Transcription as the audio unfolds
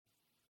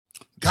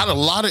Got a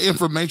lot of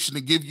information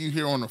to give you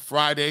here on a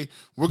Friday.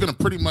 We're going to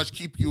pretty much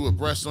keep you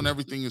abreast on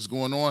everything that's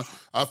going on.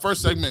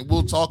 First segment,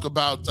 we'll talk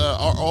about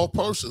our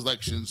all-pro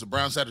selections. The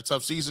Browns had a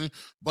tough season,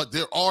 but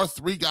there are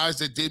three guys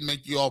that did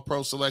make the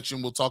all-pro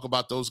selection. We'll talk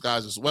about those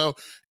guys as well,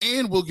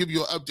 and we'll give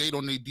you an update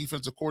on the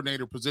defensive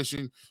coordinator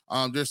position.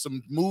 There's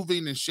some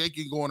moving and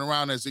shaking going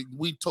around, as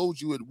we told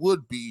you it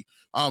would be.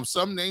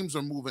 Some names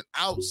are moving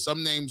out,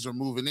 some names are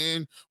moving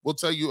in. We'll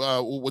tell you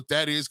what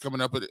that is coming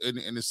up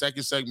in the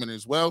second segment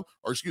as well,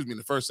 or excuse me, in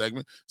the first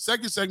segment.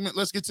 Second segment,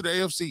 let's get to the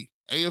AFC.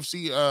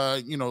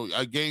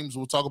 Games.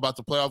 We'll talk about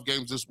the playoff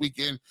games this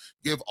weekend,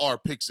 give our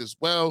picks as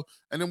well,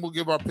 and then we'll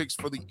give our picks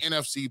for the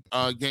NFC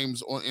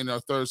games in our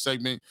third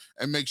segment,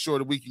 and make sure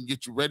that we can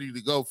get you ready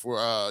to go for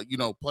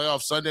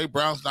playoff Sunday.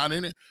 Browns not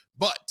in it,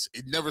 but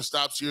it never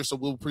stops here, so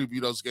we'll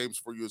preview those games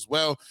for you as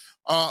well.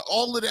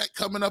 All of that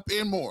coming up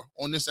and more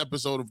on this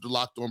episode of the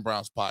Locked On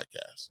Browns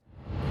podcast.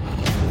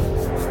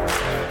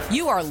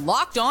 You are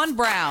Locked On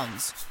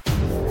Browns,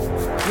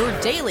 your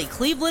daily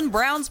Cleveland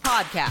Browns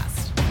podcast.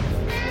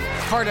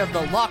 Part of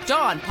the Locked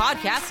On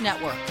Podcast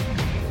Network.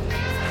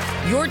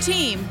 Your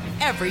team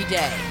every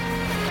day.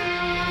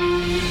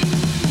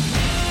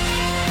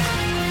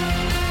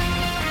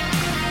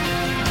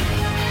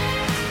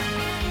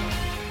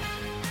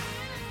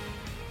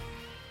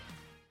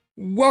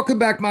 Welcome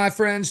back, my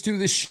friends, to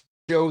the show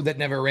that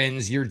never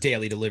ends, your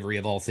daily delivery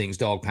of all things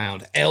Dog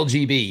Pound,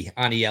 LGB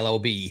on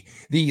ELOB,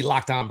 the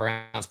Locked On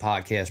Browns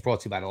podcast, brought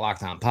to you by the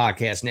Locked On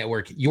Podcast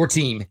Network, your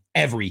team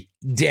every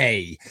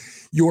day.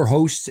 Your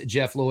hosts,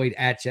 Jeff Lloyd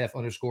at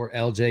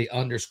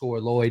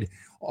Jeff_LJ_Lloyd,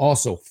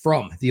 also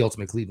from the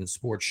Ultimate Cleveland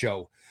Sports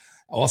Show,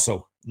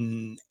 also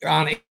on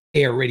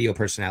air radio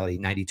personality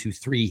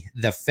 92.3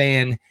 The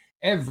Fan.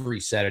 Every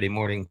Saturday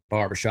morning,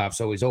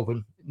 barbershop's always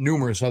open.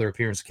 Numerous other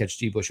appearances. Catch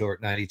G. Bush over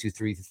at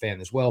 92.3 The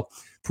Fan as well.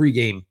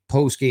 Pre-game,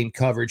 post-game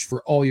coverage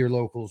for all your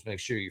locals. Make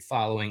sure you're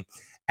following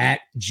at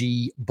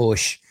G.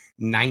 Bush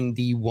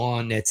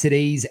 91.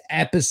 Today's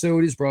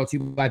episode is brought to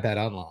you by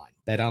BetOnline.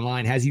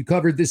 BetOnline has you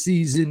covered this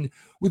season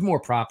with more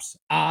props,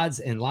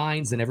 odds, and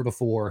lines than ever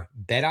before.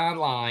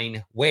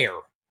 BetOnline, where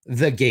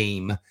the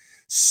game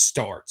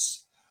starts.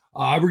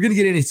 We're going to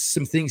get into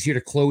some things here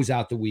to close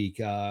out the week.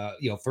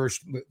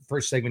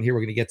 First segment here,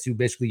 we're going to get to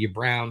basically your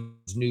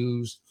Browns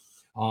news.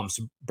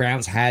 Some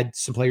Browns had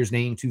some players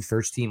named to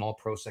first team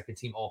All-Pro, second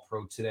team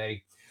All-Pro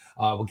today.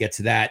 We'll get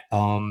to that.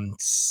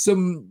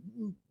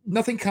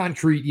 Nothing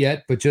concrete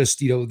yet, but just,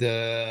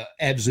 the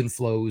ebbs and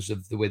flows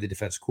of the way the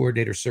defense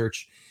coordinator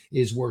search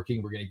is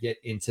working. We're going to get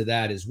into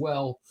that as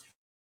well.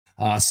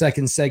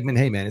 Second segment,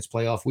 hey man, it's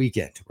playoff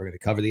weekend. We're going to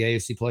cover the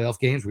AFC playoff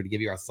games. We're going to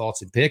give you our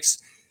thoughts and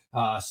picks.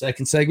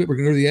 Second segment, we're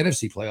going to go to the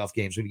NFC playoff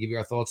games. We're going to give you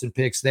our thoughts and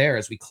picks there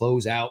as we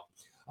close out.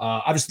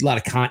 Obviously, a lot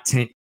of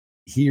content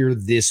here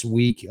this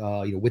week,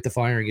 with the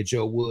firing of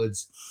Joe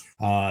Woods.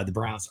 The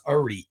Browns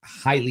already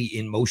highly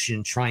in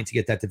motion trying to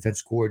get that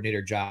defense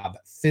coordinator job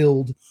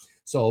filled.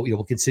 So,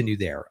 we'll continue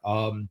there.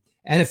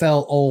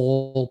 NFL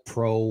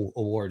All-Pro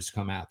awards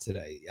came out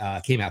today,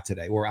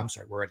 were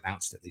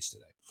announced at least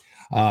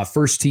today.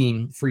 First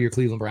team for your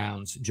Cleveland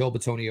Browns, Joel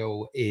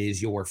Bitonio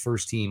is your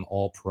first team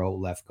All-Pro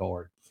left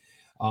guard.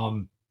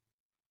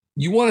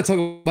 You want to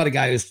talk about a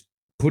guy who's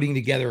putting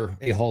together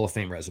a Hall of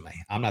Fame resume.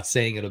 I'm not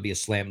saying it'll be a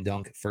slam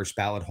dunk first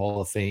ballot Hall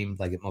of Fame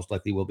like it most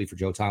likely will be for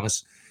Joe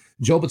Thomas.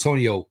 Joe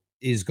Bitonio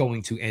is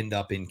going to end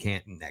up in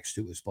Canton next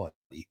to his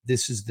buddy.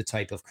 This is the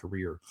type of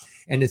career.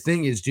 And the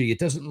thing is, it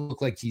doesn't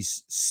look like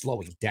he's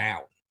slowing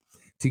down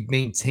to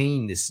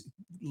maintain this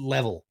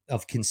level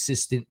of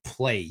consistent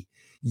play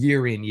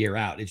year in, year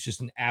out. It's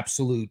just an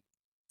absolute,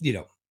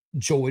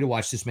 joy to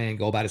watch this man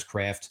go about his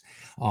craft.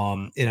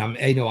 And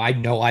I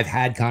know I've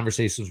had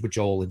conversations with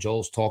Joel, and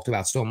Joel's talked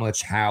about so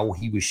much how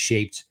he was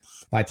shaped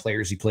by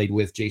players he played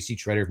with. J.C.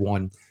 Tretter,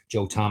 one,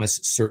 Joe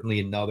Thomas, certainly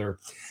another,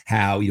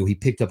 how, he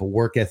picked up a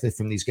work ethic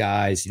from these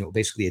guys,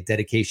 basically a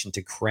dedication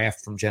to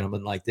craft from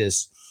gentlemen like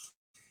this.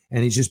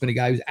 And he's just been a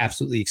guy who's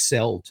absolutely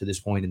excelled to this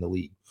point in the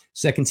league.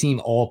 Second team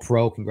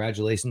All-Pro.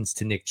 Congratulations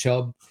to Nick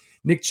Chubb.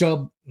 Nick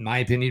Chubb, in my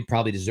opinion,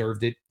 probably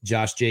deserved it.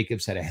 Josh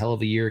Jacobs had a hell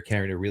of a year,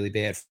 carrying a really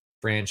bad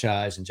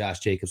franchise, and Josh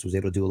Jacobs was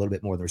able to do a little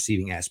bit more in the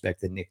receiving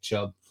aspect than Nick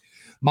Chubb.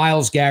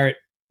 Myles Garrett,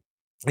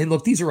 and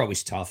look, these are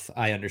always tough,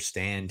 I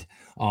understand.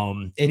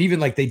 And even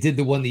like they did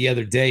the one the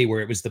other day where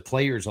it was the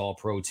players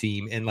All-Pro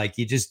team, and like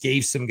you just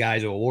gave some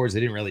guys awards. They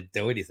didn't really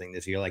do anything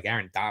this year. Like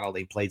Aaron Donald,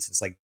 they played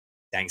since like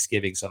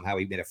Thanksgiving. Somehow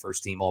he made a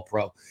first team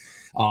All-Pro.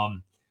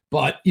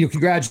 But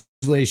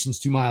congratulations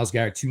to Myles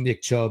Garrett, to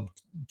Nick Chubb,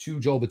 to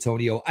Joel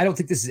Bitonio. I don't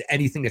think this is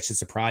anything that should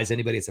surprise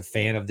anybody that's a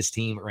fan of this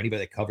team or anybody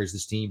that covers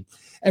this team.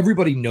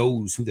 Everybody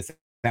knows who the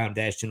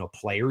foundational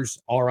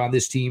players are on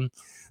this team.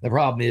 The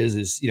problem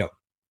is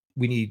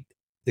we need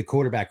the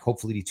quarterback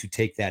hopefully to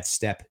take that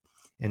step,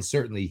 and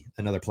certainly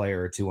another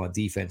player or two on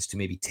defense to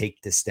maybe take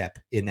the step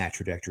in that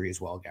trajectory as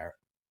well, Garrett.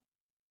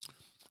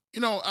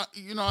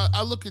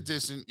 I look at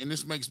this and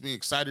this makes me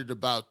excited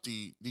about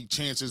the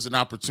chances and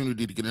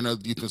opportunity to get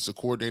another defensive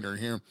coordinator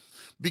here,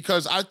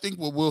 because I think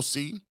what we'll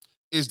see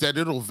is that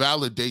it'll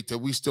validate that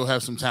we still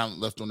have some talent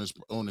left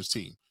on this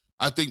team.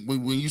 I think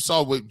when you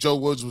saw what Joe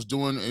Woods was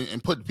doing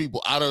and putting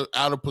people out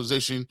of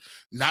position,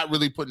 not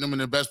really putting them in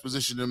the best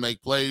position to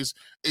make plays,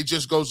 it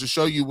just goes to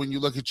show you when you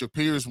look at your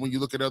peers, when you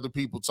look at other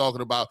people talking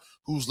about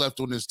who's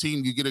left on this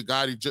team, you get a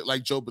guy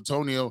like Joe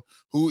Bitonio,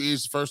 who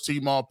is first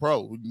team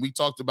All-Pro. We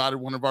talked about it.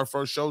 One of our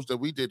first shows that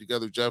we did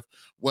together, Jeff,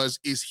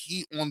 is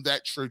he on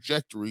that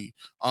trajectory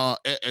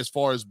as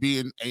far as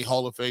being a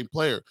Hall of Fame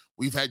player?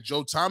 We've had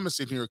Joe Thomas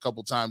in here a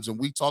couple times, and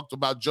we talked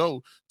about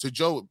Joe,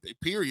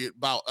 period,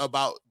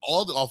 about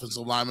all the offensive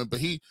linemen, but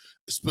he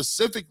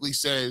specifically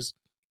says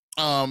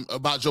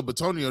about Joe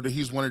Bitonio that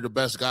he's one of the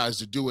best guys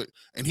to do it,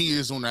 and he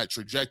is on that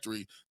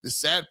trajectory. The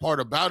sad part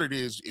about it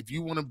is if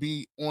you want to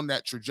be on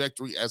that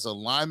trajectory as a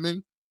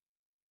lineman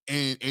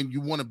and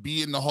you want to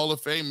be in the Hall of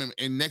Fame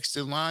and next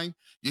in line,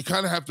 you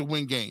kind of have to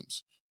win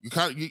games.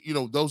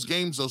 Those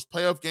games, those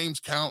playoff games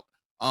count.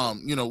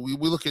 We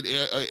look at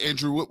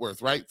Andrew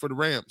Whitworth, right, for the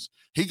Rams.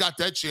 He got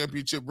that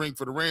championship ring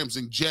for the Rams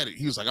and jetted.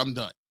 He was like, I'm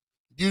done.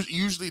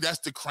 Usually that's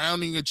the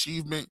crowning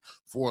achievement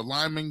for a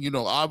lineman.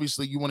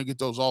 Obviously you want to get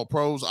those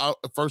All-Pros,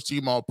 first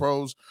team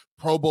All-Pros,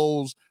 Pro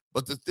Bowls.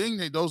 But the thing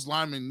that those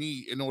linemen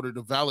need in order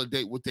to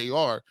validate what they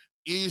are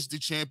is the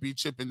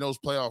championship in those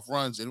playoff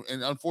runs. And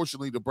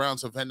unfortunately, the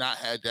Browns have not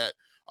had that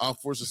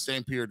for a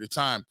sustained period of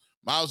time.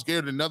 Myles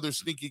Garrett, another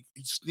sneaky,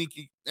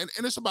 and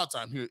it's about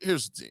time.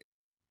 Here's the thing.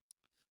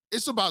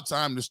 It's about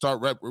time to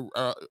start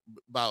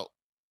about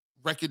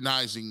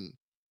recognizing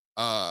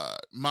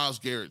Myles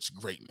Garrett's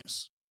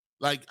greatness.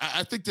 Like,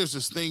 I think there's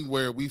this thing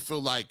where we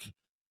feel like,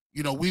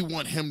 we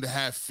want him to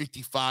have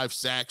 55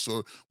 sacks,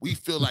 or we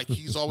feel like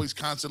he's always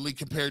constantly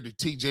compared to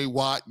TJ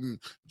Watt and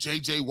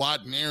JJ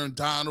Watt and Aaron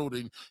Donald.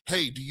 And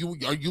hey,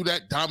 are you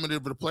that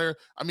dominant of a player?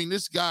 I mean,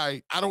 this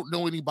guy, I don't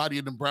know anybody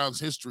in the Browns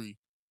history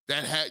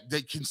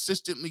that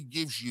consistently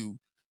gives you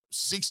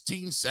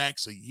 16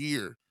 sacks a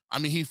year. I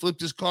mean, he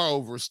flipped his car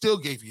over, still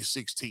gave you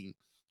 16.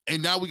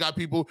 And now we got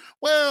people,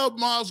 well,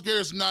 Myles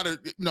Garrett's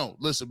no,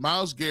 listen,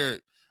 Myles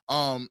Garrett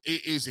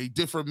is a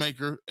difference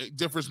maker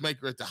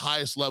at the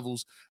highest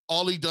levels.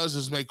 All he does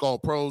is make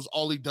All-Pros.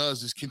 All he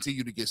does is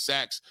continue to get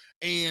sacks.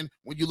 And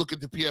when you look at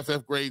the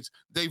PFF grades,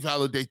 they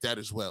validate that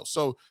as well.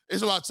 So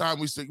it's about time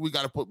we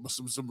got to put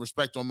some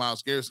respect on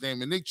Myles Garrett's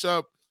name. And Nick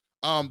Chubb,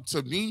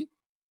 to me,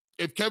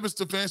 if Kevin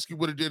Stefanski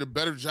would have did a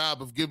better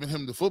job of giving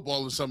him the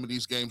football in some of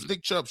these games,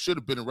 Nick Chubb should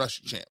have been a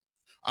rushing champ.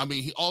 I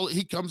mean,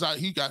 he comes out,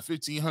 he got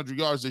 1,500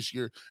 yards this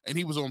year, and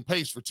he was on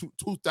pace for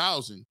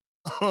 2,000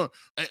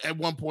 at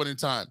one point in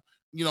time.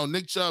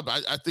 Nick Chubb,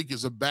 I think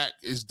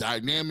is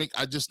dynamic.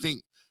 I just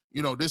think,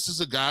 this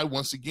is a guy,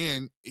 once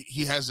again,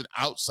 he has an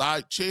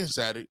outside chance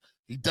at it.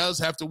 He does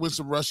have to win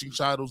some rushing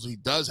titles. He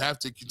does have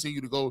to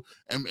continue to go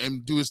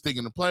and do his thing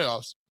in the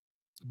playoffs.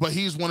 But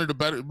he's one of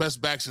the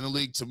best backs in the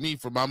league. To me,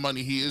 for my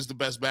money, he is the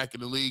best back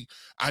in the league.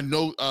 I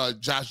know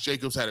Josh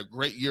Jacobs had a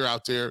great year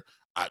out there.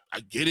 I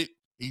get it.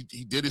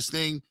 He did his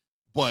thing.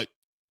 But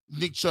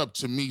Nick Chubb,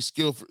 to me,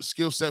 skill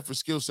set for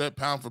skill set,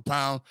 pound for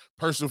pound,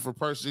 person for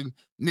person,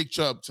 Nick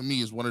Chubb, to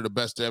me, is one of the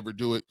best to ever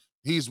do it.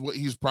 He's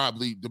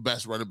probably the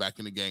best running back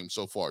in the game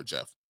so far,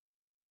 Jeff.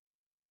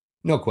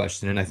 No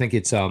question. And I think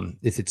it's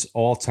if it's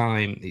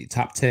all-time,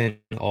 top 10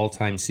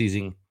 all-time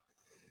season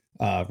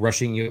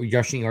rushing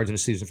yards in a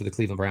season for the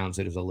Cleveland Browns,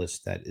 it is a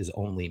list that is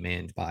only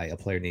manned by a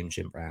player named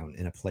Jim Brown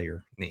and a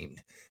player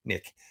named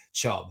Nick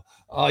Chubb.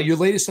 Your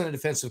latest on a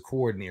defensive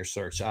coordinator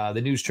search.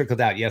 The news trickled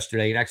out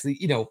yesterday. And actually,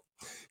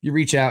 you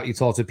reach out, you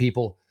talk to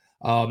people.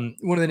 One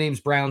of the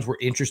names Browns were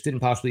interested in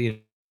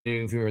possibly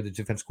interviewing for the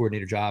defense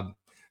coordinator job,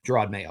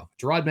 Gerard Mayo.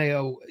 Gerard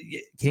Mayo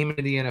came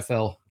into the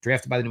NFL,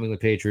 drafted by the New England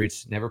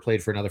Patriots, never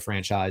played for another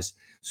franchise,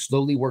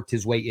 slowly worked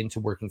his way into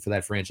working for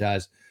that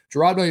franchise.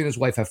 Gerard Mayo and his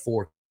wife have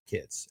 4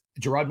 kids.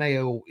 Gerard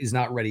Mayo is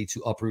not ready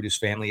to uproot his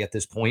family at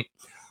this point.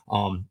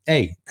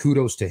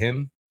 Kudos to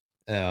him.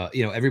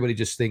 Everybody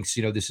just thinks,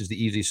 this is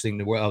the easiest thing in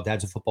the world.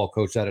 Dad's a football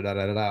coach,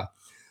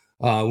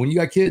 when you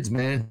got kids,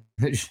 man,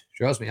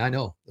 trust me, I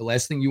know the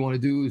last thing you want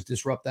to do is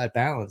disrupt that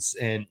balance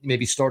and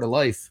maybe start a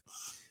life,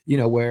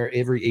 where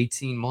every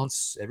 18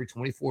 months, every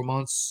 24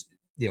 months,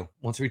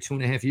 once every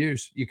 2.5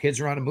 years, your kids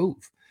are on a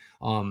move.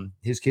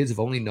 His kids have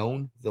only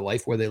known the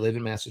life where they live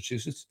in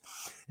Massachusetts,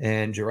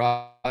 and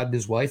Gerard and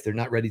his wife, they're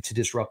not ready to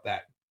disrupt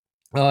that.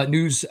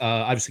 News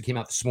obviously came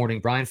out this morning.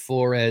 Brian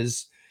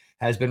Flores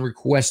has been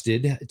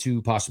requested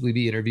to possibly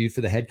be interviewed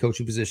for the head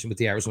coaching position with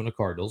the Arizona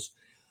Cardinals.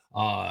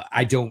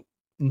 I don't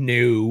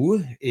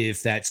know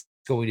if that's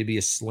going to be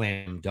a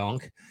slam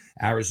dunk.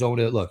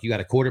 Arizona, look, you got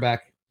a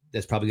quarterback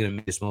that's probably going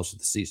to miss most of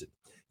the season.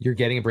 You're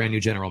getting a brand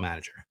new general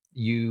manager.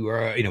 You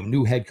are,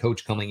 new head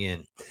coach coming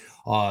in.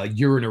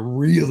 You're in a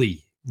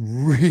really,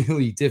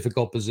 really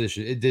difficult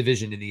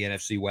division in the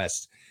NFC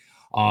West.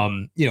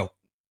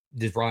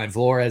 Does Brian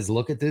Flores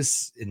look at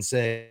this and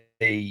say,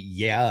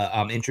 yeah,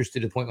 I'm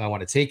interested to the point where I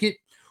want to take it?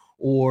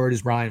 Or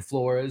does Brian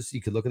Flores,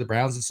 you could look at the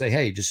Browns and say,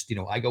 hey, just,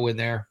 I go in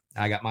there,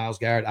 I got Myles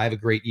Garrett, I have a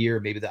great year.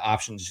 Maybe the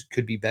options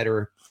could be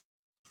better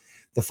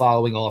the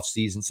following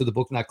offseason. So the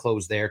book not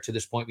closed there. To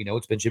this point, we know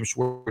it's been Jim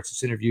Schwartz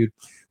that's interviewed.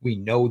 We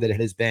know that it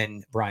has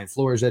been Brian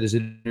Flores that is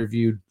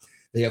interviewed.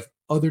 They have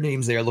other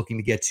names they are looking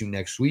to get to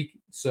next week.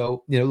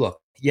 So,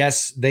 look,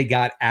 yes, they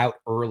got out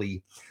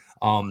early.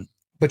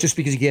 But just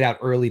because you get out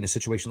early in a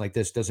situation like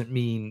this doesn't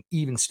mean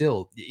even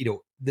still,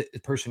 the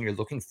person you're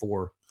looking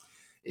for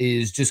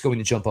is just going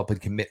to jump up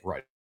and commit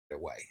right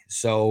away.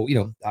 So,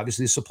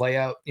 obviously this will play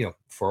out,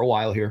 for a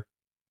while here.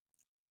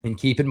 And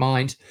keep in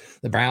mind,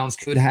 the Browns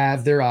could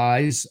have their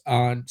eyes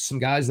on some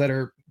guys that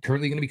are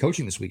currently going to be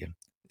coaching this weekend.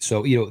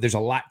 So, there's a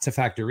lot to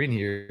factor in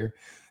here.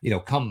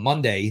 Come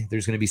Monday,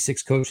 there's going to be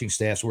 6 coaching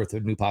staffs worth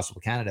of new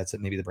possible candidates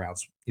that maybe the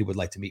Browns would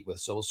like to meet with.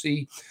 So we'll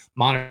see,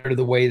 monitor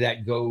the way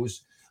that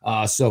goes.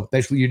 So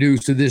basically your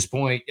news to this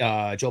point,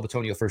 Joe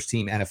Bitonio, first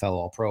team NFL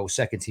All-Pro,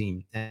 second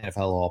team NFL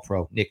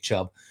All-Pro, Nick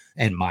Chubb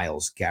and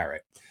Myles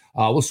Garrett.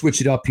 We'll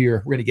switch it up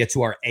here. We're going to get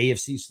to our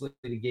AFC slate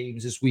of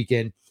games this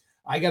weekend.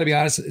 I got to be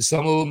honest,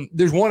 some of them,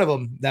 there's one of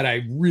them that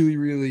I really,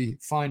 really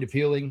find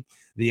appealing.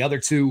 The other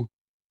two,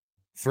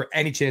 for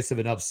any chance of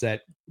an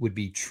upset, would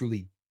be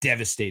truly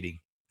devastating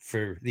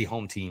for the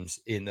home teams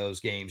in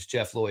those games.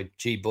 Jeff Lloyd,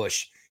 G.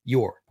 Bush,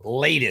 your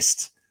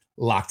latest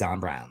Locked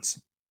On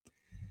Browns.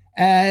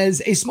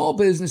 As a small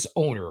business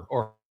owner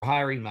or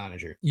hiring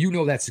manager, you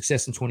know that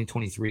success in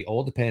 2023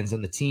 all depends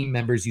on the team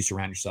members you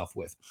surround yourself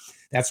with.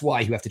 That's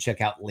why you have to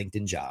check out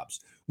LinkedIn Jobs.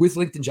 With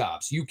LinkedIn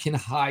Jobs, you can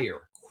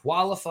hire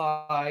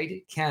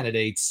qualified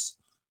candidates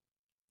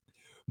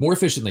more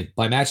efficiently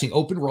by matching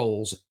open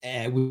roles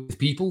with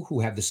people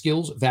who have the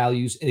skills,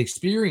 values, and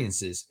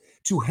experiences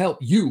to help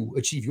you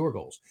achieve your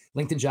goals.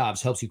 LinkedIn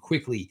Jobs helps you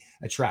quickly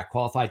attract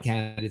qualified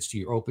candidates to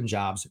your open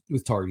jobs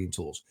with targeting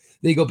tools.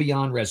 They go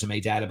beyond resume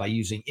data by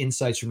using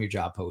insights from your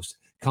job post,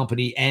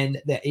 company, and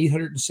the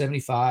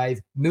 875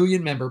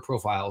 million member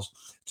profiles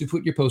to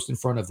put your post in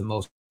front of the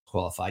most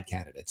qualified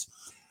candidates.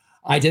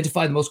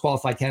 Identify the most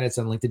qualified candidates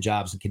on LinkedIn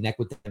Jobs and connect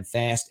with them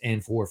fast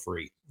and for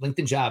free.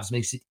 LinkedIn Jobs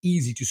makes it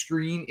easy to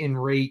screen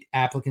and rate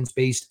applicants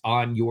based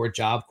on your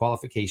job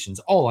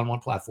qualifications, all on one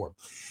platform.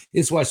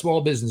 It's why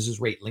small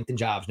businesses rate LinkedIn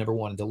Jobs number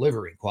one in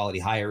delivering quality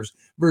hires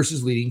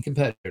versus leading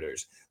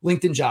competitors.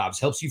 LinkedIn Jobs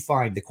helps you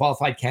find the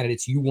qualified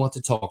candidates you want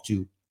to talk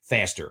to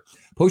faster.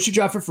 Post your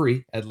job for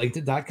free at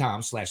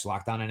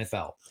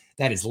linkedin.com/LockedOnNFL.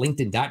 That is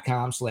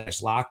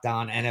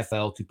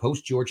linkedin.com/LockedOnNFL to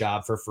post your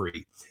job for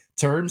free.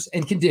 Terms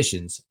and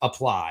conditions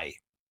apply.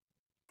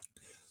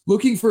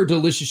 Looking for a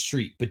delicious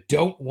treat, but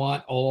don't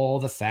want all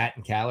the fat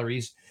and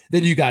calories?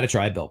 Then you got to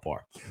try Built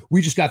Bar.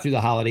 We just got through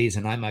the holidays,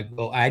 and I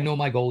know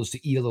my goal is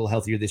to eat a little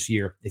healthier this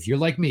year. If you're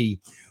like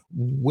me,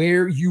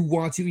 where you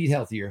want to eat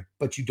healthier,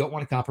 but you don't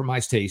want to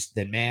compromise taste,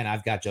 then man,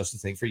 I've got just the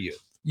thing for you.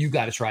 You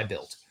got to try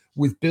Built.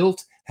 With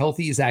Built,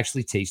 healthy is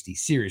actually tasty.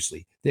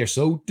 Seriously, they're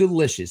so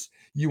delicious,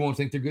 you won't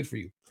think they're good for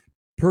you.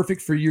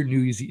 Perfect for your New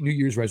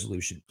Year's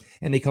resolution.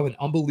 And they come in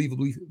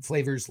unbelievable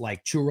flavors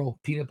like churro,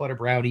 peanut butter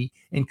brownie,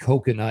 and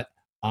coconut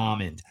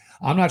almond.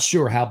 I'm not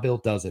sure how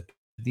Built does it.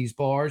 These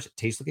bars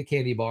taste like a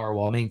candy bar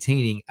while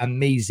maintaining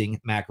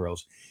amazing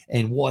macros.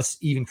 And what's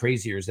even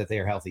crazier is that they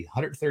are healthy.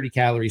 130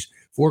 calories,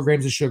 4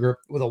 grams of sugar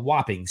with a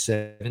whopping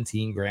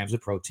 17 grams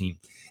of protein.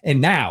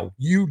 And now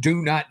you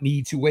do not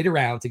need to wait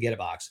around to get a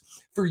box.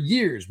 For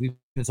years, we've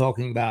been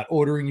talking about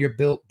ordering your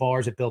Built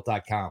bars at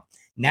Built.com.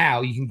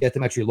 Now you can get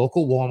them at your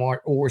local Walmart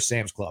or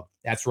Sam's Club.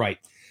 That's right.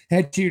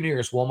 Head to your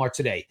nearest Walmart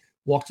today.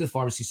 Walk to the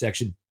pharmacy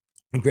section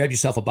and grab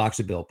yourself a box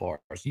of Built Bars.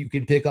 You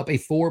can pick up a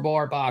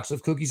 4-bar box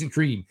of cookies and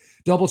cream,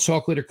 double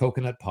chocolate or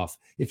coconut puff.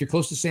 If you're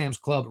close to Sam's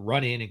Club,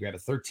 run in and grab a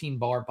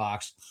 13-bar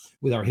box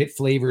with our hit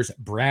flavors,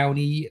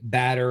 brownie,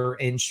 batter,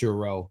 and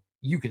churro.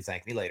 You can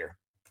thank me later.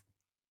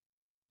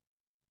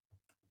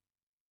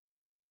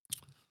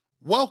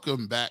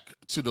 Welcome back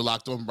to the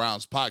Locked On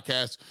Browns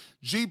podcast.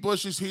 G.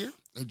 Bush is here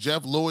and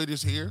Jeff Lloyd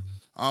is here.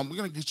 We're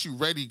going to get you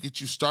ready, get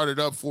you started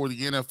up for the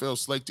NFL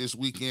slate this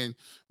weekend.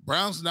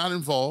 Browns not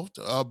involved,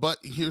 but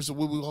here's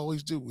what we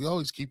always do. We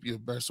always keep you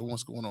abreast of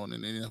what's going on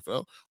in the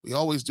NFL. We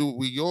always do it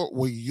with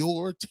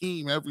your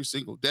team every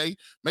single day.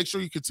 Make sure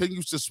you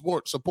continue to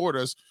support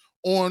us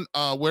on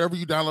wherever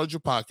you download your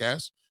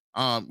podcast.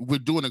 We're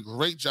doing a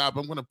great job.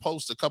 I'm going to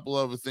post a couple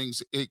other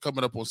things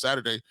coming up on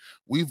Saturday.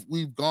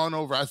 We've gone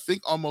over, I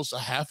think, almost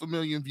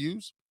 500,000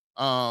 views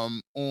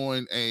on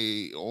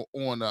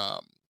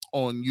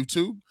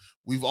YouTube.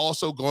 We've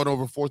also gone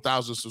over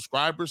 4,000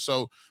 subscribers.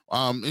 So,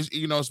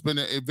 it's been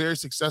a very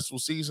successful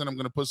season. I'm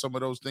going to put some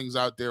of those things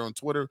out there on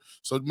Twitter.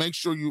 So make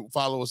sure you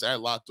follow us at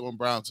Locked On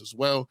Browns as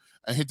well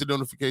and hit the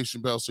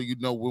notification bell so you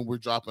know when we're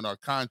dropping our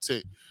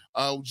content.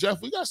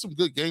 Jeff, we got some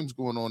good games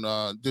going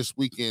on this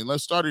weekend.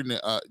 Let's start in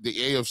the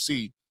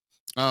AFC.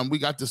 We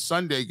got the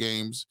Sunday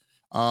games,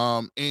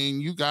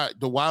 and you got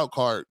the wild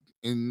card,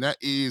 and that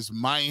is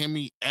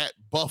Miami at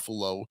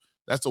Buffalo.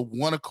 That's a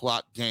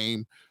 1:00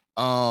 game.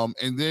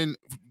 And then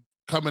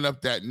coming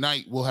up that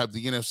night, we'll have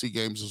the NFC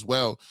games as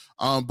well.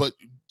 But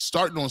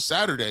starting on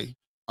Saturday,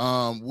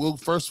 we'll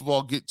first of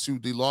all get to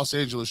the Los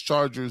Angeles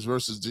Chargers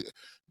versus the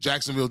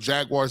Jacksonville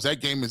Jaguars.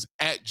 That game is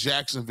at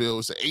Jacksonville.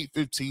 It's an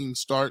 8:15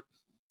 start.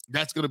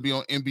 That's going to be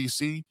on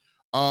NBC.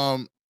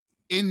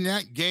 In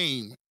that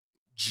game,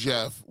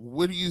 Jeff,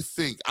 what do you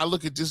think? I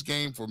look at this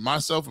game for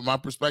myself and my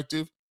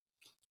perspective.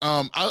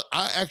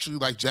 I actually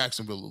like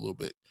Jacksonville a little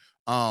bit.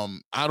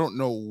 I don't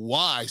know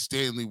why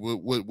Stanley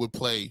would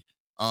play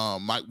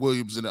Mike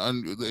Williams in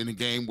a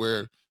game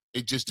where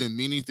it just didn't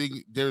mean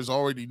anything. There's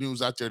already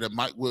news out there that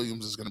Mike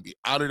Williams is going to be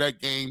out of that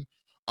game.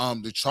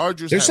 The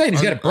Chargers. They're saying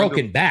he's got a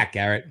broken back,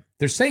 Garrett.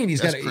 They're saying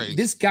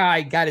this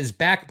guy got his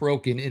back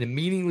broken in a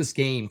meaningless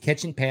game,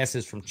 catching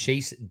passes from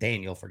Chase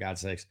Daniel, for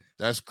God's sakes.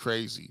 That's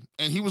crazy.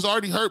 And he was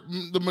already hurt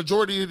the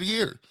majority of the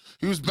year.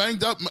 He was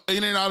banged up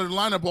in and out of the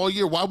lineup all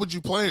year. Why would you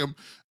play him?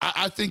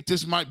 I think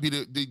this might be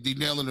the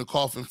nail in the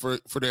coffin for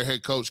their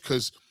head coach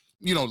because,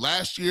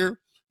 last year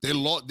they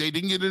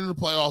didn't get into the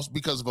playoffs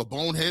because of a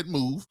bonehead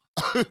move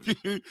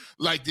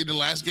like in the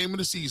last game of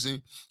the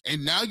season.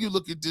 And now you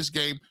look at this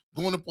game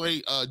going to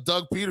play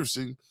Doug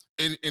Peterson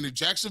in the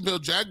Jacksonville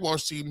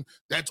Jaguars team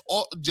that's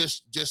all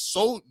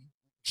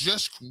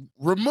just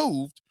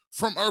removed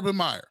from Urban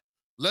Meyer.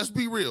 Let's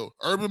be real.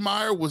 Urban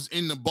Meyer was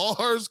in the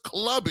bars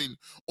clubbing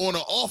on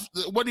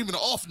wasn't even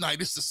an off night.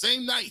 It's the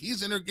same night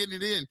he's in there getting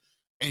it in.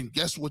 And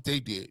guess what they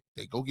did?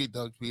 They go get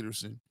Doug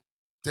Peterson.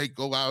 They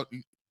go out.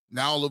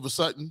 Now all of a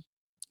sudden,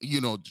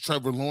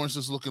 Trevor Lawrence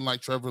is looking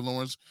like Trevor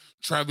Lawrence.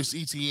 Travis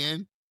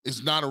Etienne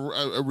is not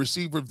a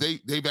receiver.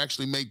 They've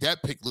actually made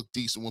that pick look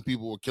decent when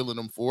people were killing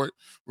them for it.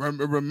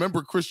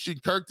 Remember Christian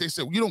Kirk? They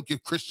said, you don't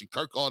give Christian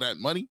Kirk all that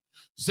money.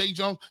 Zay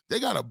Jones, they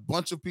got a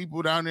bunch of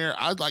people down there.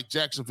 I like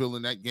Jacksonville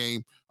in that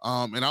game,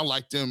 and I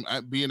like them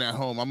being at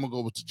home. I'm going to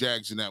go with the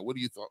Jags in that. What are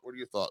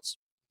your thoughts?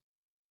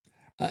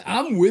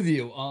 I'm with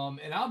you.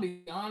 And I'll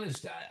be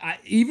honest,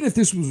 even if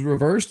this was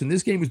reversed and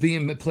this game was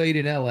being played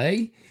in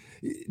LA,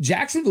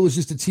 Jacksonville is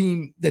just a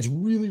team that's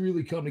really,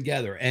 really come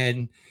together.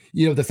 And,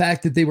 the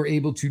fact that they were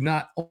able to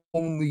not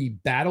only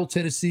battle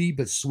Tennessee,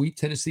 but sweep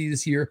Tennessee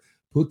this year,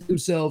 put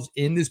themselves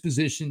in this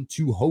position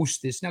to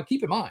host this. Now,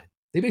 keep in mind,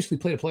 they basically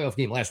played a playoff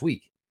game last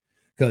week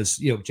because,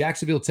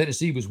 Jacksonville,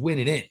 Tennessee was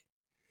winning in.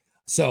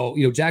 So,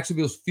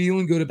 Jacksonville's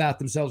feeling good about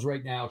themselves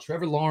right now.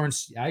 Trevor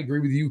Lawrence, I agree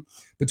with you,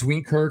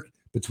 between Kirk,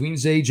 between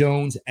Zay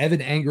Jones,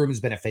 Evan Engram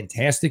has been a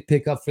fantastic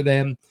pickup for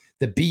them.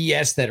 The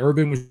BS that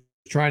Urban was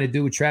trying to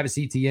do with Travis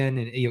Etienne,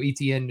 and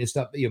Etienne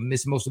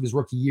missed most of his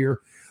rookie year,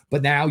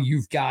 but now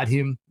you've got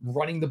him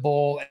running the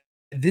ball.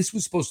 This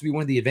was supposed to be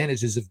one of the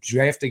advantages of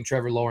drafting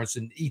Trevor Lawrence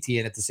and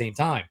Etienne at the same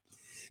time,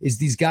 is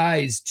these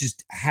guys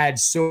just had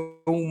so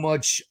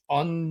much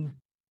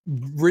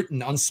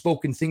unwritten,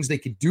 unspoken things they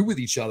could do with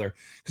each other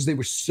because they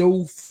were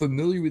so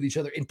familiar with each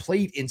other and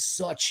played in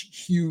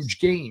such huge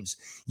games.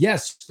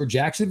 Yes, for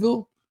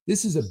Jacksonville,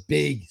 this is a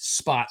big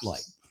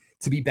spotlight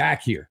to be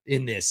back here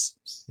in this.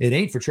 It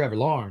ain't for Trevor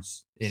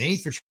Lawrence. It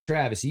ain't for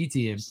Travis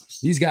Etienne.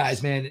 These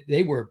guys, man,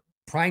 they were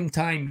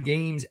primetime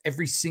games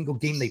every single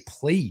game they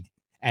played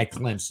at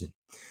Clemson.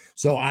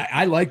 So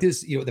I like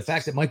this, the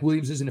fact that Mike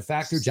Williams isn't a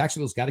factor.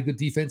 Jacksonville's got a good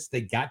defense.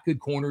 They got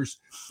good corners.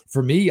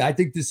 For me, I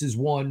think this is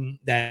one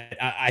that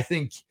I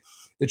think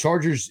the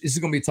Chargers, this is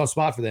going to be a tough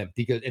spot for them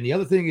and the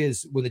other thing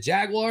is when the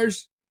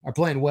Jaguars are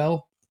playing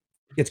well,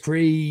 it gets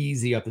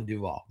crazy up in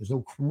Duval. There's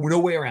no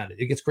way around it.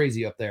 It gets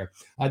crazy up there.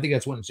 I think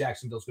that's when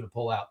Jacksonville's going to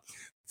pull out.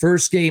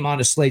 First game on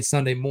the slate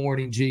Sunday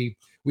morning, G.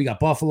 We got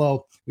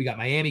Buffalo. We got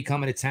Miami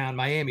coming to town.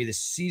 Miami, the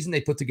season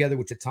they put together,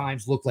 which at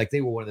times looked like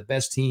they were one of the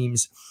best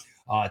teams.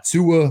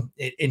 Tua,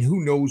 and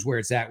who knows where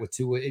it's at with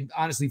Tua. And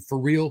honestly, for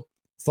real,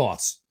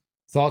 thoughts,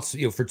 for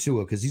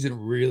Tua, because he's in a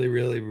really,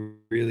 really,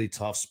 really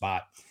tough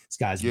spot. This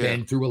guy's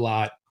been through a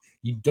lot.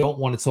 You don't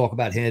want to talk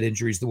about head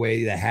injuries the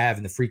way they have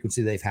and the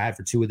frequency they've had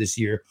for Tua this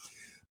year.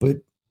 But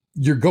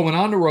you're going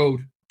on the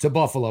road to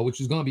Buffalo,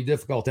 which is going to be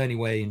difficult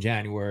anyway in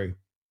January.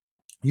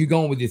 You're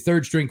going with your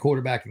third string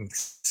quarterback and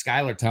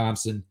Skylar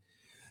Thompson,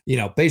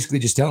 basically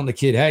just telling the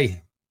kid,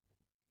 hey,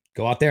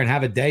 go out there and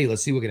have a day.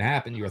 Let's see what can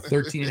happen. You're a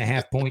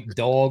 13.5 point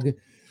dog.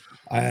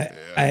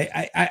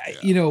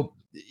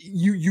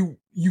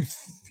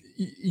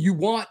 You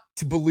want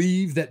to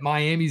believe that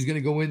Miami's going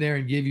to go in there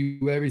and give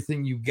you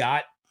everything you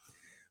got,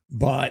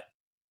 but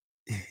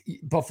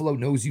Buffalo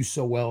knows you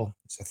so well.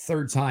 It's the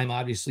third time,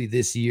 obviously,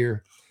 this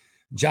year.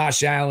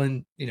 Josh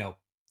Allen,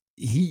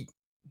 he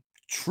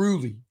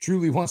truly,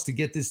 truly wants to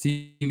get this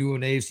team to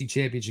an AFC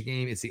championship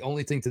game. It's the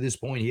only thing to this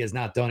point he has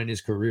not done in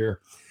his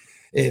career.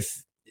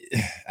 If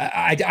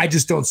I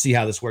just don't see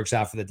how this works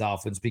out for the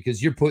Dolphins,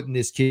 because you're putting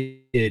this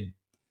kid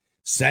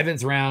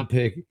 7th round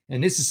pick.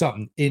 And this is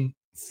something in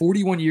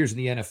 41 years in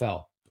the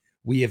NFL,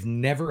 we have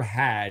never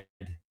had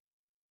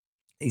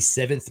a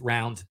 7th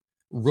round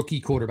rookie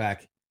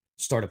quarterback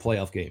start a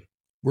playoff game.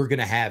 We're going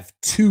to have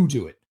 2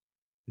 do it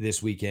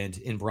this weekend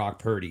in Brock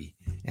Purdy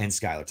and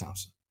Skylar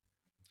Thompson.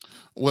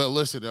 Well,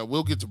 listen,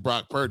 we'll get to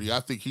Brock Purdy.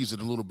 I think he's in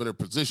a little better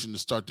position to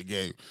start the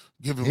game.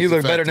 He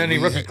looked better than any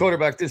rookie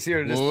quarterback this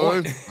year at this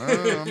point.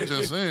 I'm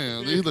just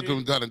saying, he's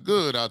looking kind of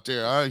good out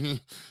there.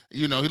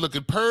 He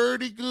looking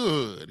pretty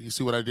good. You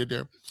see what I did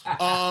there?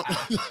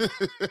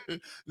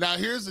 Now,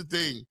 here's the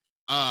thing.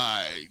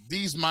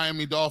 These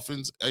Miami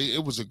Dolphins,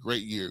 it was a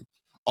great year.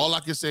 All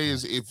I can say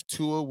is if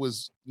Tua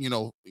was,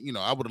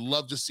 I would have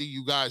loved to see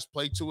you guys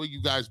play Tua.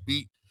 You guys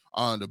beat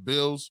the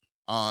Bills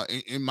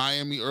in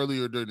Miami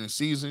earlier during the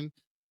season.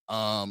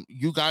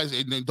 You guys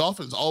and the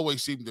Dolphins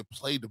always seem to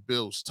play the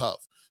Bills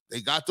tough. They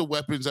got the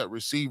weapons at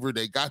receiver.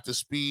 They got the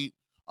speed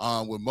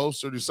with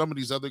Mostert and some of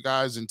these other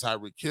guys in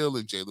Tyreek Hill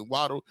and Jalen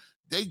Waddle.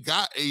 They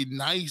got a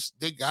nice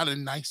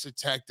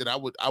attack that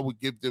I would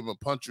give them a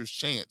puncher's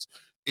chance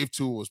if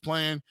Tua was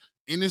playing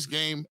in this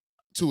game.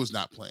 Tua's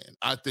not playing.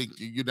 I think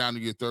you're down to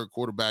your third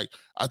quarterback.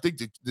 I think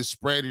the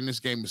spread in this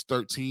game is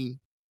 13.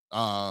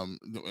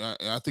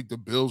 I think the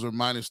Bills are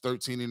minus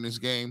 13 in this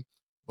game.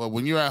 But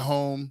when you're at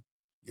home,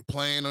 you're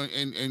playing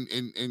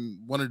in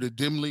one of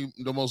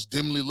the most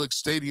dimly lit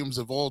stadiums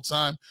of all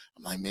time.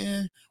 I'm like,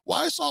 man,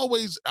 why it's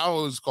always, I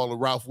always call it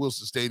Ralph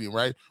Wilson Stadium,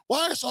 right?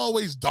 Why it's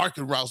always dark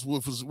in Ralph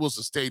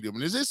Wilson Stadium?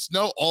 And is it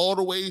snow all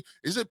the way?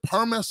 Is it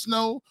perma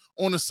snow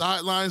on the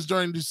sidelines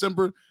during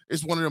December?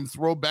 It's one of them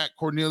throwback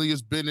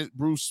Cornelius Bennett,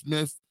 Bruce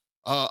Smith,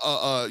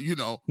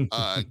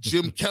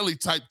 Jim Kelly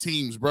type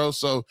teams, bro.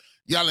 So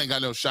y'all ain't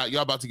got no shot.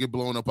 Y'all about to get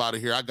blown up out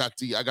of here. I got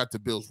the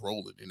Bills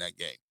rolling in that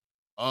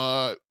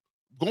game.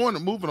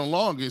 Moving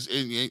along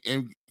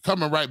and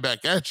coming right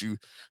back at you.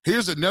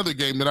 Here's another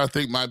game that I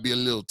think might be a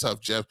little tough,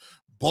 Jeff.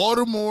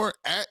 Baltimore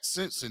at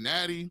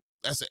Cincinnati.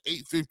 That's an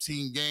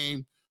 8:15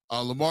 game.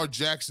 Lamar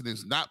Jackson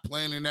is not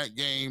playing in that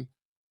game.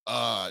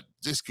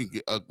 This can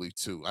get ugly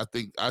too. I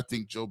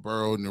think Joe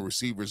Burrow and the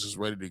receivers is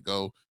ready to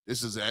go.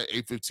 This is at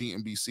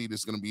 8:15 NBC.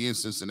 That's going to be in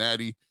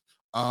Cincinnati.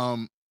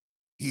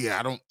 Yeah,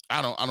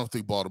 I don't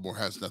think Baltimore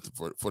has nothing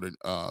for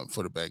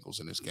the Bengals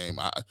in this game.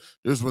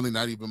 There's really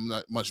not even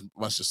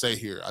much to say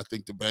here. I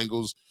think the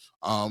Bengals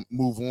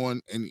move on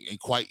and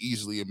quite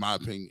easily, in my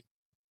opinion.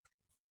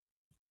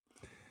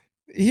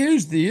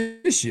 Here's the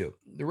issue: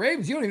 the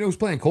Ravens. You don't even know who's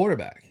playing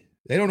quarterback.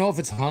 They don't know if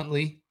it's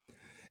Huntley.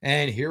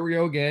 And here we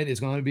go again. It's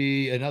going to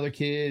be another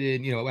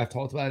kid. And, I've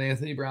talked about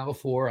Anthony Brown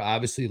before,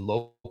 obviously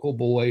local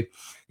boy,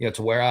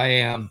 to where I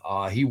am.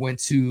 He went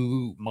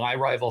to my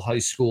rival high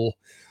school.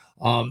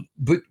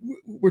 But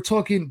we're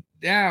talking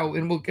now,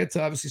 and we'll get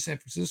to obviously San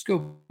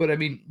Francisco. But I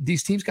mean,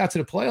 these teams got to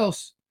the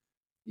playoffs.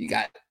 You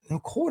got no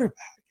quarterback.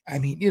 I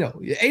mean,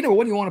 ain't no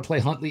one you want to play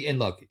Huntley. And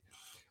look,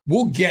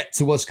 we'll get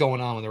to what's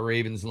going on with the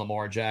Ravens and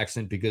Lamar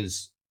Jackson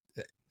because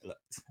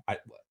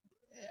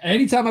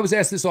anytime I was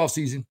asked this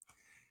offseason,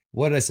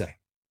 what did I say?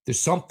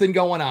 There's something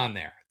going on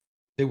there.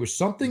 There was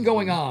something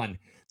going on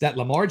that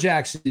Lamar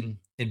Jackson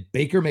and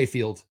Baker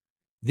Mayfield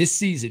this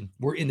season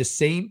were in the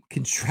same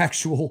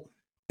contractual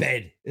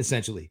bed,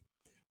 essentially.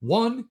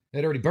 One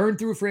had already burned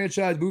through a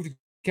franchise, moved to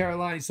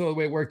Carolina. You saw the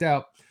way it worked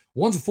out.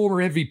 One's a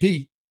former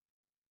MVP.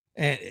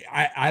 And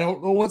I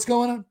don't know what's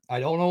going on. I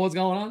don't know what's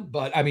going on.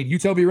 But, I mean, you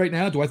tell me right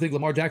now, do I think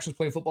Lamar Jackson's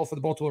playing football for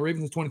the Baltimore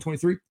Ravens in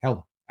 2023? Hell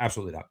no.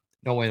 Absolutely not.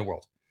 No way in the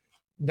world.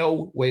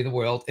 No way in the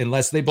world,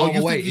 unless they blow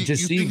him away. You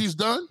think he's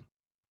done?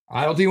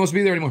 I don't think he wants to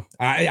be there anymore.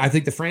 I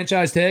think the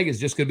franchise tag is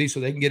just going to be so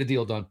they can get a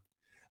deal done.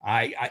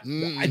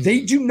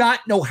 They do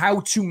not know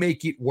how to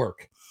make it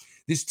work.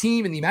 This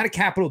team and the amount of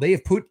capital they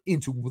have put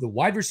into the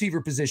wide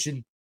receiver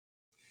position,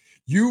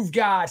 you've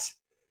got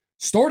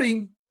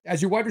starting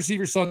as your wide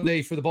receiver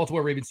Sunday for the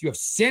Baltimore Ravens, you have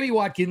Sammy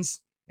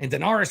Watkins and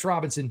Denarius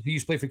Robinson, who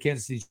used to play for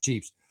Kansas City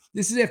Chiefs.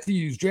 This is after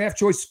you use draft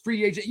choice,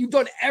 free agent. You've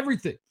done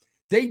everything.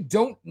 They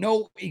don't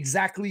know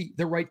exactly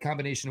the right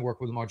combination to work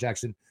with Lamar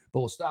Jackson,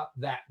 but we'll stop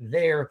that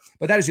there.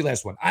 But that is your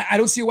last one. I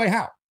don't see a way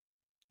how.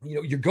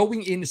 You're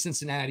going into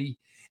Cincinnati,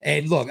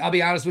 and look, I'll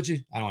be honest with you.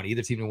 I don't want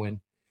either team to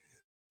win.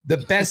 The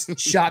best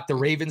shot the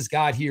Ravens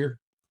got here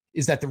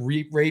is that the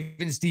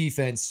Ravens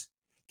defense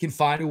can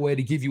find a way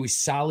to give you a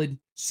solid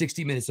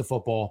 60 minutes of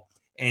football,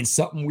 and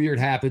something weird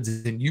happens,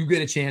 and you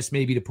get a chance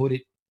maybe to put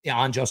it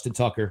on Justin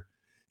Tucker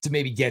to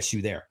maybe get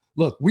you there.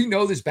 Look, we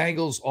know this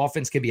Bengals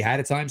offense can be had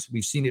at times.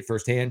 We've seen it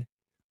firsthand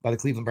by the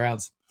Cleveland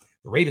Browns.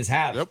 The Ravens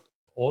have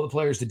all the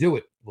players to do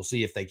it. We'll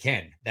see if they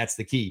can. That's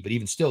the key. But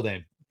even still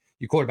then,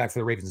 your quarterback for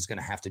the Ravens is going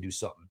to have to do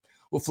something.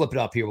 We'll flip it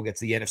up here. We'll get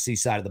to the NFC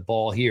side of the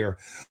ball here.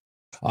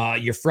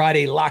 Your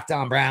Friday Locked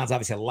On Browns,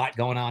 obviously a lot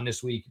going on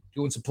this week.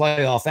 Doing some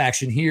playoff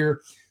action here.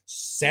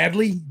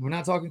 Sadly, we're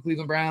not talking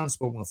Cleveland Browns,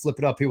 but we're going to flip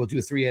it up here. We'll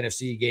do 3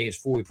 NFC games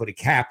before we put a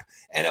cap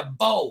and a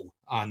bow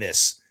on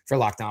this for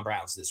Locked On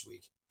Browns this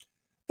week.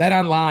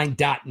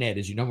 BetOnline.net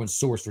is your number one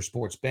source for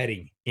sports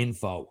betting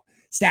info,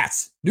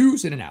 stats,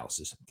 news, and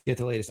analysis. Get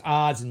the latest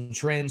odds and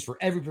trends for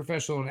every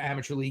professional and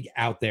amateur league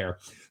out there.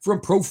 From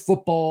pro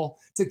football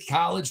to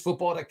college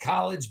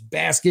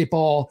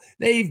basketball,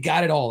 they've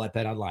got it all at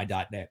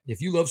BetOnline.net.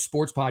 If you love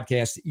sports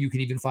podcasts, you can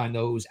even find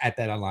those at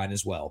BetOnline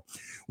as well.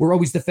 We're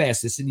always the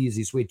fastest and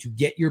easiest way to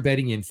get your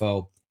betting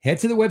info. Head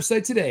to the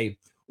website today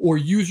or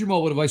use your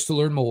mobile device to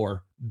learn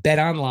more.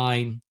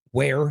 BetOnline,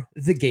 where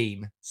the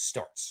game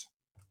starts.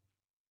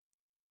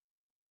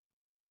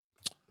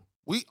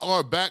 We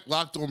are back,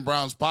 Locked On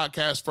Browns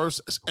podcast.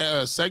 First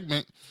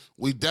segment,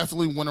 we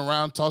definitely went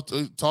around,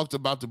 talked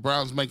about the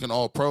Browns making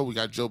All-Pro. We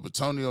got Joe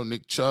Bitonio,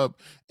 Nick Chubb,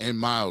 and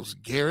Myles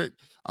Garrett.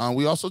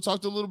 We also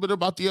talked a little bit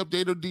about the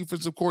updated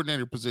defensive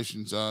coordinator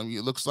positions.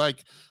 It looks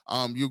like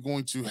you're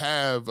going to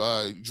have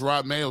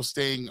Gerard Mayo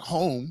staying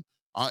home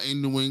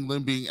in New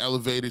England, being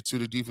elevated to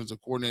the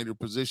defensive coordinator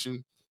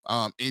position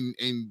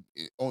in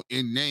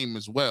name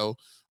as well.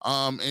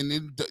 And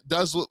it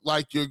does look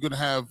like you're going to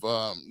have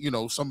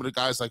some of the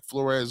guys like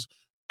Flores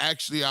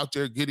actually out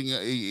there getting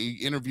a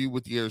interview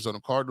with the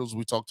Arizona Cardinals.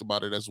 We talked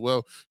about it as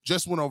well.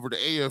 Just went over the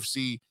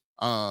AFC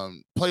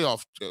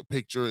playoff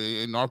picture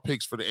in our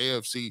picks for the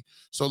AFC.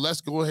 So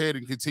let's go ahead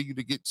and continue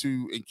to get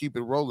to and keep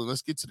it rolling.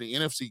 Let's get to the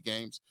NFC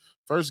games.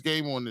 First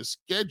game on the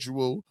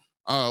schedule,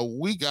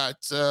 we got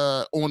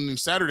on the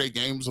Saturday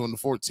games on the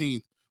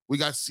 14th, we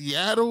got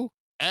Seattle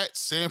at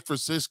San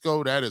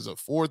Francisco. That is a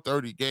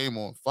 4:30 game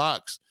on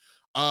Fox.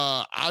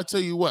 I'll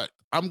tell you what,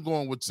 I'm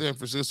going with San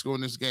Francisco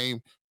in this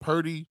game.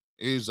 Purdy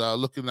is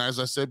looking, as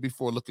I said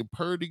before, looking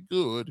pretty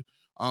good.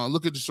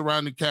 Look at the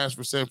surrounding cast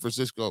for San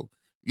Francisco.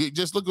 You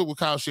just look at what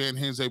Kyle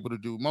Shanahan's able to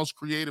do. Most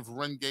creative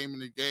run game in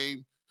the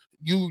game.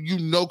 You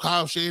know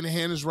Kyle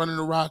Shanahan is running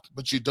the rock,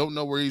 but you don't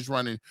know where he's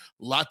running.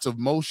 Lots of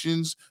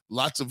motions,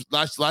 lots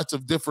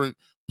of different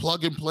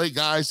plug and play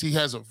guys. He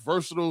has a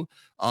versatile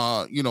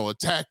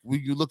attack. When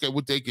you look at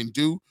what they can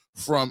do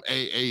from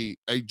a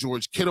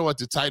George Kittle at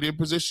the tight end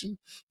position,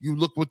 you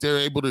look what they're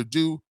able to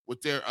do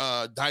with their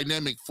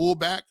dynamic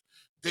fullback.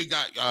 They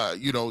got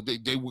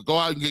they would go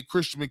out and get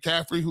Christian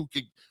McCaffrey, who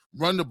could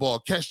run the ball,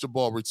 catch the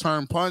ball,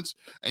 return punts,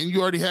 and you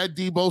already had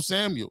Deebo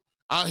Samuel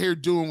out here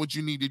doing what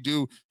you need to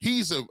do.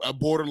 He's a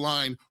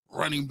borderline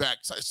running back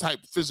type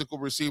physical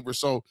receiver.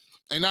 So,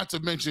 and not to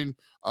mention,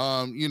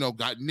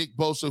 got Nick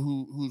Bosa,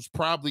 who's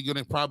probably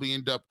going to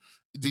end up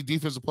the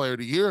defensive player of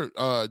the year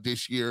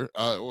this year,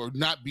 or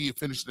not be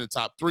finished in the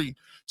top 3.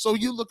 So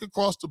you look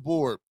across the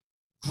board,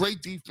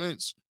 great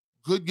defense,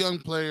 good young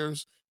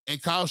players,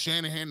 and Kyle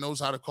Shanahan knows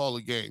how to call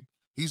a game.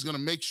 He's going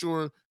to make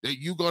sure that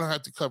you're going to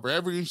have to cover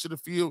every inch of the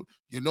field.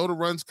 You know the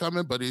run's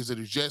coming, but is it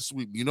a jet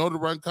sweep? You know the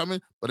run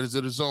coming, but is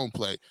it a zone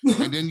play?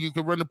 And then you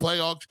can run the play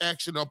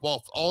action up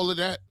off all of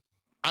that.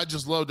 I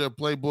just love their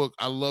playbook.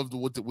 I love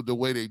the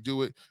way they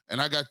do it.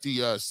 And I got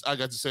the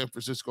San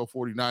Francisco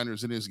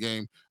 49ers in this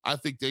game. I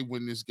think they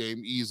win this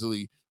game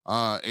easily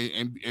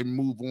and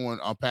move on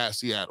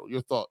past Seattle.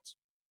 Your thoughts?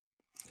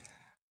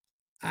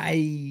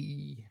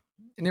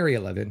 In Area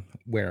 11,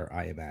 where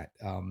I am at,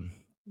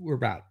 we're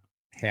about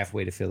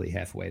halfway to Philly,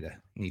 halfway to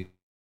New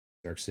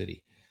York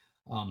City.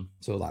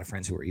 So a lot of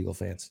friends who are Eagle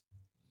fans.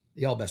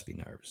 Y'all best be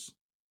nervous.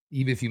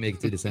 Even if you make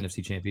it to this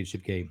NFC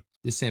Championship game,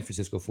 this San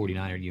Francisco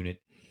 49er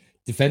unit,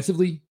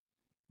 defensively,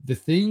 the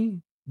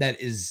thing that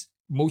is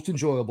most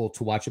enjoyable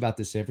to watch about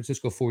this San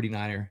Francisco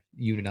 49er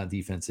unit on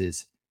defense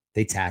is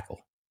they tackle.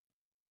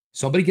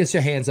 Somebody gets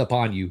their hands up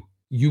on you,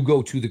 you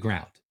go to the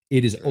ground.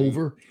 It is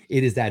over.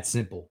 It is that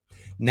simple.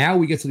 Now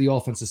we get to the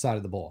offensive side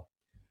of the ball.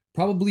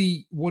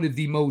 Probably one of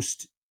the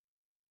most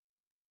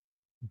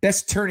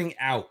best turning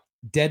out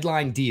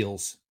deadline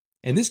deals,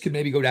 and this could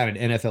maybe go down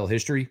in NFL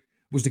history,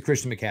 was the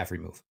Christian McCaffrey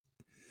move.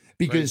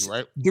 Because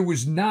there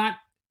was not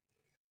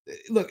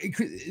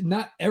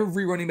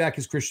every running back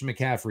is Christian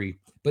McCaffrey,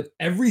 but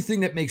everything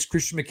that makes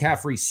Christian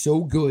McCaffrey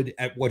so good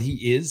at what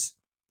he is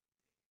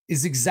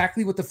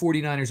exactly what the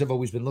 49ers have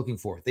always been looking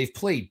for. They've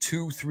played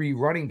 2-3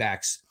 running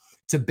backs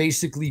to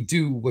basically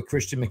do what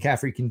Christian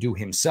McCaffrey can do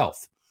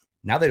himself.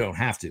 Now they don't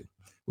have to,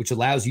 which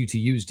allows you to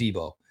use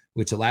Deebo,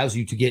 which allows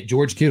you to get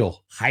George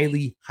Kittle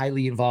highly,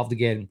 highly involved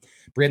again.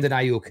 Brandon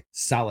Ayuk,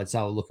 solid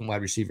looking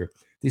wide receiver.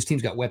 These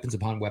teams got weapons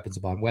upon weapons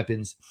upon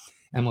weapons.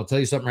 And I'm going to tell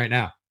you something right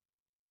now.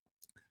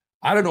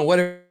 I don't know what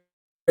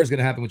is going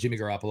to happen with Jimmy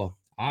Garoppolo.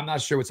 I'm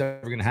not sure what's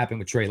ever going to happen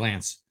with Trey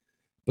Lance.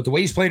 But the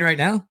way he's playing right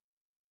now,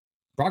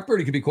 Brock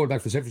Purdy could be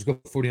quarterback for San Francisco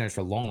 49ers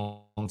for a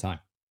long, long time.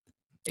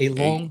 A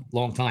long,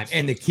 long time.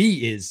 And the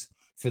key is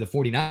for the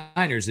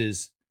 49ers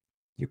is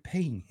you're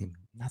paying him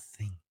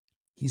nothing.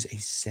 He's a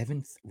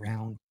 7th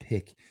round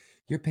pick.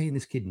 You're paying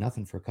this kid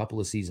nothing for a couple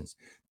of seasons.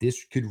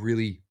 This could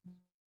really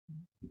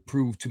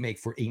prove to make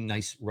for a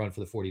nice run for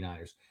the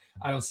 49ers.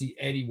 I don't see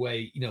any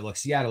way, like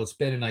Seattle, it's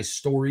been a nice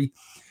story.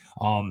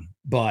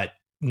 But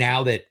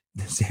now that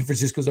San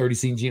Francisco's already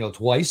seen Geno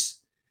twice,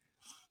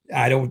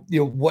 I don't,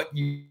 what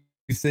you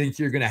think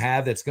you're going to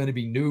have that's going to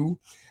be new.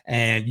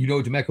 And,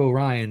 DeMeco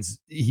Ryans,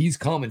 he's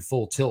coming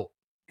full tilt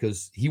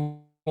because he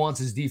wants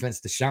his defense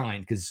to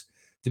shine because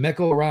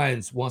DeMeco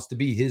Ryans wants to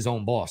be his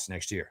own boss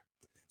next year.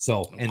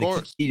 So, and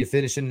the key to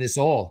finishing this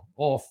all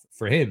off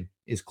for him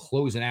is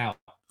closing out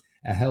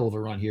a hell of a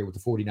run here with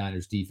the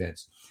 49ers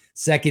defense.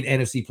 Second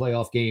NFC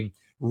playoff game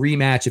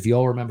rematch, if you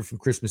all remember from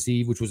Christmas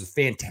Eve, which was a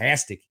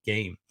fantastic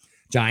game.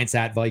 Giants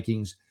at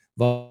Vikings.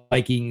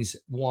 Vikings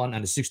won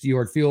on a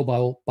 60-yard field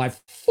goal by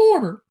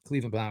former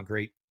Cleveland Brown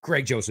great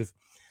Greg Joseph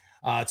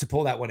to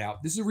pull that one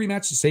out. This is a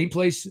rematch, the same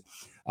place.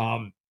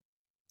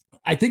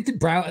 I think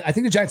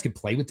the Giants can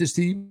play with this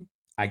team.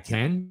 I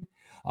can.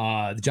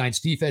 The Giants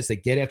defense, they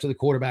get after the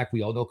quarterback.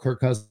 We all know Kirk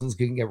Cousins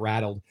can get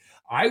rattled.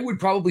 I would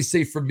probably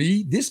say for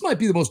me, this might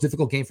be the most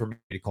difficult game for me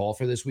to call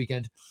for this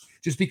weekend,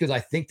 just because I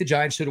think the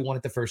Giants should have won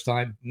it the first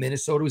time.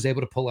 Minnesota was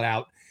able to pull it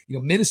out.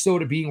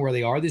 Minnesota being where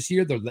they are this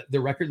year,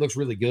 their record looks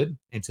really good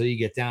until you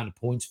get down to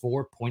points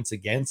for, points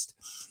against.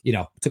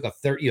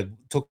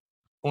 Took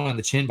one on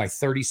the chin by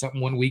 30-something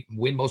one week,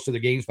 win most of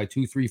their games by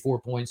 2, 3, 4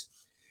 points.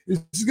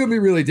 This is going to be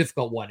a really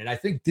difficult one. And I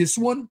think this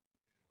one,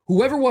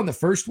 whoever won the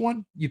first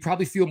one, you'd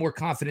probably feel more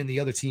confident in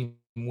the other team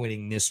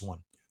winning this one.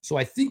 So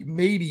I think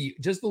maybe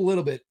just a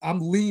little bit, I'm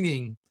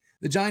leaning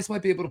the Giants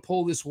might be able to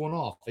pull this one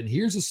off. And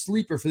here's a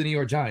sleeper for the New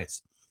York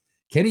Giants.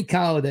 Kenny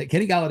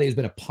Golladay has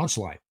been a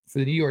punchline for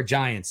the New York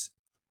Giants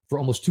for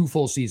almost 2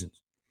 full seasons.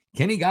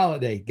 Kenny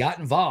Golladay got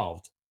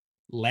involved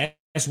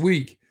last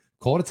week,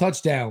 caught a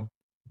touchdown,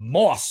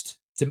 mossed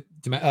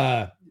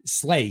to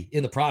Slay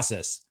in the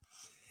process.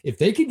 If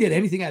they can get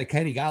anything out of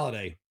Kenny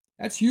Golladay,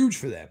 that's huge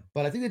for them.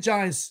 But I think the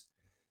Giants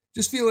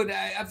I'm feeling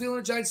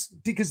the Giants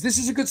because this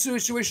is a good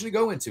situation to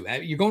go into.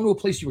 You're going to a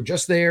place you were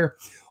just there.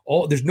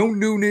 There's no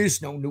newness,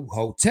 no new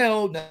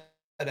hotel.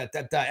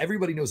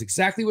 Everybody knows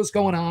exactly what's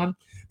going on.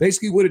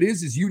 Basically, what it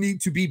is you need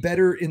to be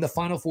better in the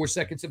final 4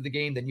 seconds of the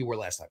game than you were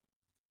last time.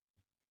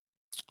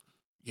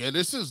 Yeah,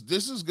 this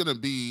is going to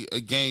be a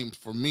game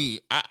for me.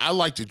 I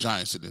like the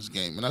Giants in this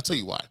game, and I'll tell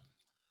you why.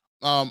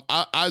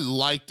 I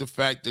like the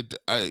fact that,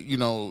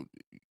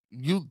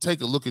 you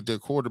take a look at their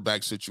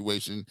quarterback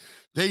situation.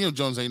 Daniel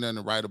Jones ain't nothing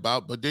to write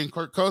about, but then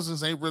Kirk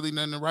Cousins ain't really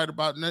nothing to write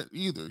about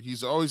either.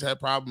 He's always had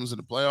problems in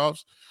the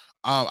playoffs.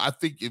 I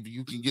think if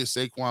you can get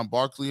Saquon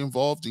Barkley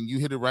involved and you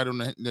hit it right on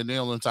the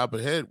nail on top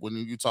of the head when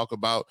you talk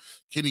about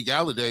Kenny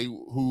Golladay,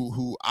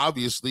 who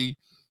obviously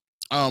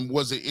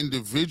was an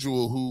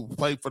individual who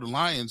played for the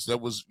Lions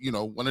that was,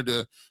 one of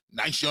the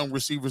nice young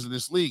receivers in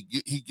this league.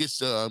 He gets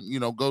to,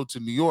 go to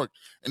New York,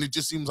 and it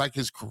just seems like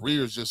his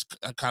career is just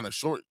kind of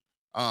short.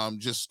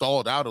 Just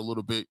stalled out a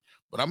little bit.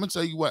 But I'm going to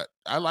tell you what,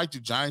 I like the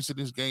Giants in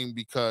this game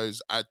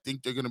because I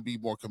think they're going to be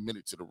more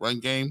committed to the run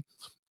game.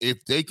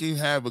 If they can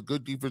have a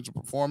good defensive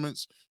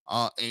performance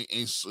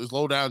and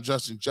slow down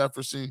Justin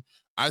Jefferson,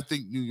 I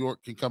think New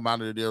York can come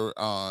out of there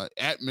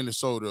at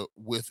Minnesota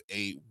with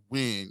a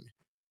win.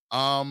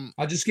 I'll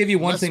just give you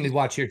one thing to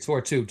watch here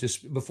too,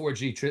 just before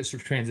G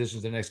transitions to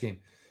the next game.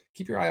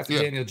 Keep your eye out for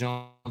Daniel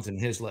Jones and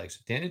his legs.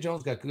 Daniel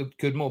Jones got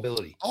good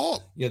mobility.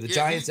 The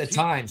Giants at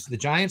times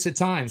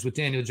with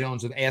Daniel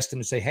Jones have asked him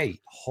to say, hey,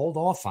 hold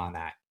off on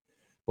that.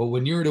 But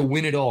when you're to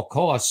win at all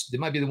costs, it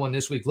might be the one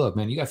this week. Look,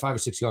 man, you got 5 or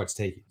 6 yards,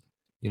 take it.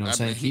 You know what I'm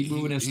saying? Keep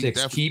moving them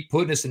sticks. Keep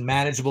putting us in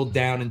manageable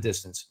down and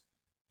distance.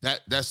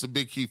 That's the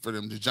big key for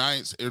them. The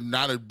Giants are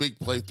not a big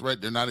play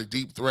threat. They're not a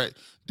deep threat.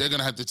 They're going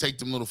to have to take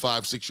them little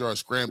 5-6 yard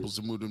scrambles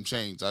and move them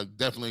chains. I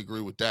definitely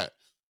agree with that.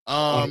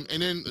 And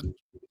then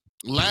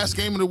last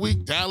game of the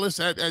week,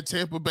 Dallas at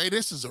Tampa Bay.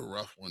 This is a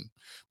rough one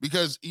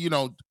because,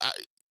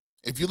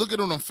 if you look at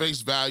it on face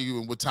value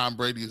and what Tom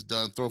Brady has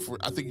done,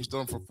 I think he's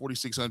thrown for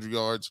 4,600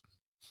 yards,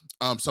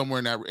 somewhere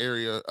in that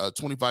area,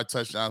 25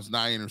 touchdowns,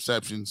 9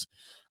 interceptions.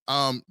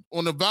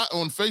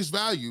 On face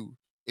value,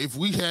 if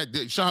we had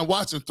Deshaun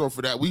Watson throw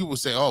for that, we would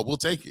say, oh, we'll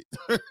take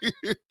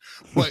it.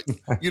 But,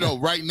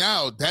 right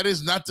now, that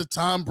is not the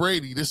Tom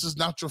Brady. This is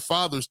not your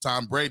father's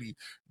Tom Brady.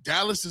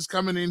 Dallas is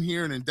coming in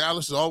here, and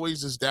Dallas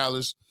always is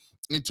Dallas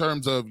in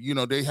terms of,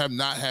 they have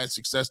not had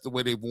success the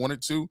way they've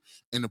wanted to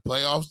in the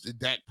playoffs.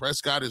 Dak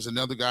Prescott is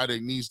another guy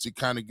that needs to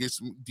kind of get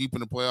some deep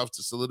in the playoffs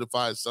to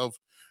solidify itself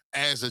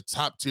as a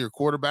top-tier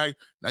quarterback.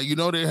 Now,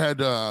 they had,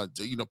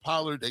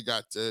 Pollard. They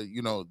got,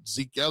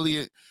 Zeke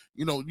Elliott.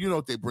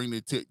 What they bring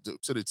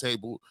to the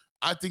table.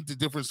 I think the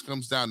difference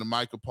comes down to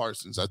Micah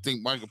Parsons. I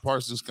think Micah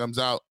Parsons comes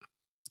out,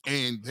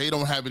 and they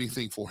don't have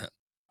anything for him.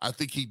 I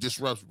think he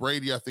disrupts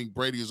Brady. I think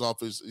Brady is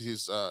off his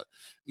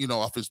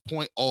off his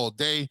point all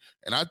day.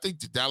 And I think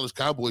the Dallas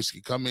Cowboys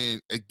can come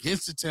in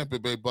against the Tampa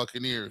Bay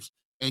Buccaneers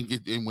and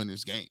win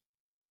this game.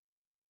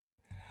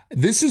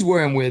 This is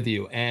where I'm with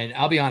you. And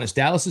I'll be honest,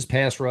 Dallas's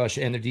pass rush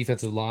and their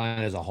defensive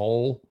line as a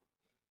whole,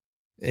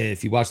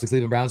 if you watch the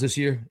Cleveland Browns this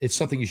year, it's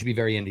something you should be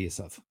very envious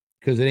of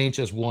because it ain't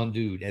just one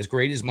dude. As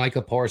great as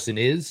Micah Parsons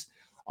is,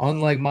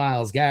 unlike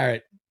Myles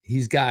Garrett,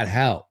 he's got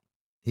help.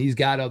 He's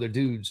got other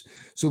dudes.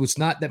 So it's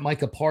not that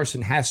Micah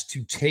Parsons has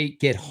to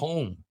get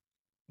home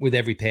with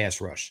every pass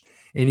rush.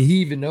 And he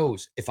even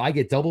knows if I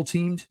get double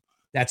teamed,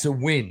 that's a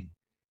win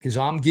because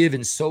I'm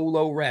giving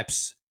solo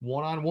reps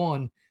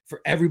one-on-one for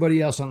everybody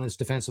else on this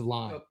defensive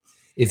line.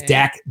 If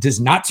Dak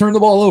does not turn the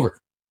ball over,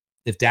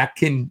 if Dak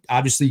can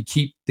obviously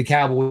keep the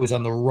Cowboys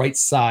on the right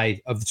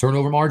side of the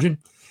turnover margin,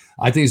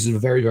 I think this is a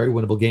very, very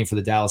winnable game for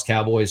the Dallas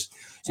Cowboys.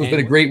 So it's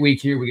been a great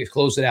week here. We get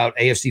closed it out.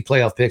 AFC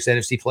playoff picks,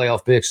 NFC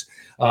playoff picks.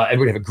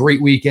 Everybody have a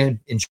great weekend.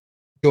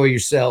 Enjoy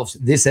yourselves.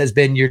 This has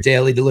been your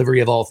daily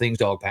delivery of all things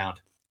Dog Pound.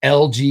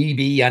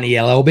 LGB on the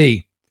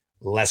LLB.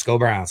 Let's go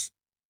Browns.